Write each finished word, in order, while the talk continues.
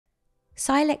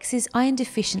SILEX's Iron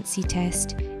Deficiency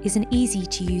Test is an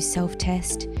easy-to-use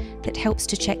self-test that helps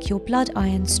to check your blood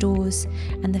iron stores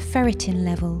and the ferritin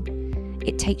level.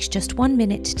 It takes just 1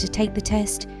 minute to take the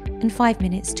test and 5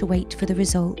 minutes to wait for the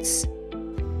results.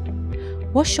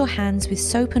 Wash your hands with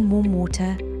soap and warm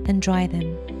water and dry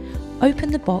them.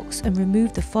 Open the box and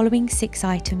remove the following 6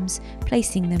 items,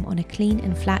 placing them on a clean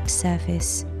and flat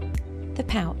surface. The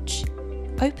pouch.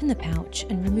 Open the pouch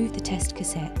and remove the test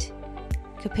cassette.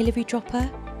 Capillary dropper,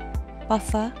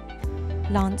 buffer,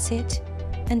 lancet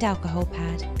and alcohol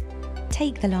pad.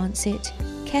 Take the lancet,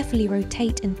 carefully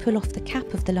rotate and pull off the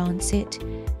cap of the lancet.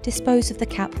 Dispose of the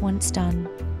cap once done.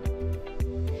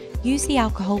 Use the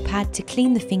alcohol pad to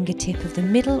clean the fingertip of the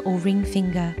middle or ring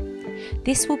finger.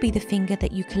 This will be the finger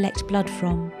that you collect blood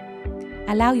from.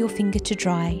 Allow your finger to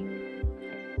dry.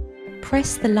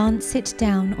 Press the lancet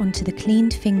down onto the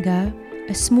cleaned finger.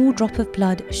 A small drop of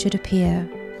blood should appear.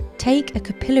 Take a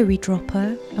capillary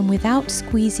dropper and without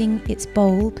squeezing its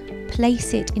bulb,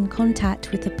 place it in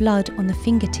contact with the blood on the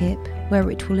fingertip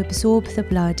where it will absorb the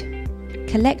blood.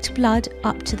 Collect blood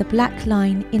up to the black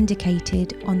line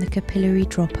indicated on the capillary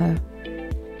dropper.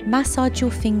 Massage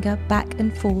your finger back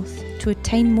and forth to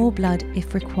obtain more blood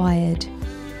if required.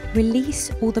 Release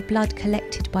all the blood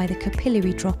collected by the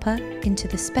capillary dropper into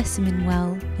the specimen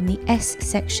well in the S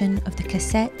section of the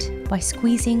cassette by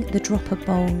squeezing the dropper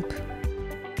bulb.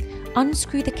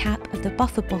 Unscrew the cap of the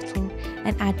buffer bottle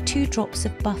and add 2 drops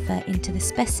of buffer into the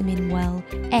specimen well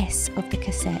S of the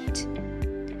cassette.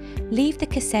 Leave the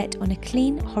cassette on a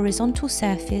clean horizontal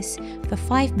surface for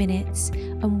 5 minutes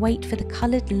and wait for the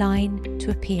coloured line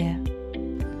to appear.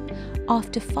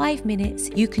 After 5 minutes,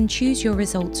 you can choose your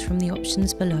results from the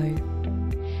options below.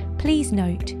 Please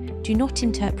note, do not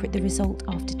interpret the result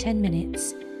after 10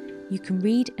 minutes. You can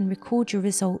read and record your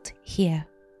result here.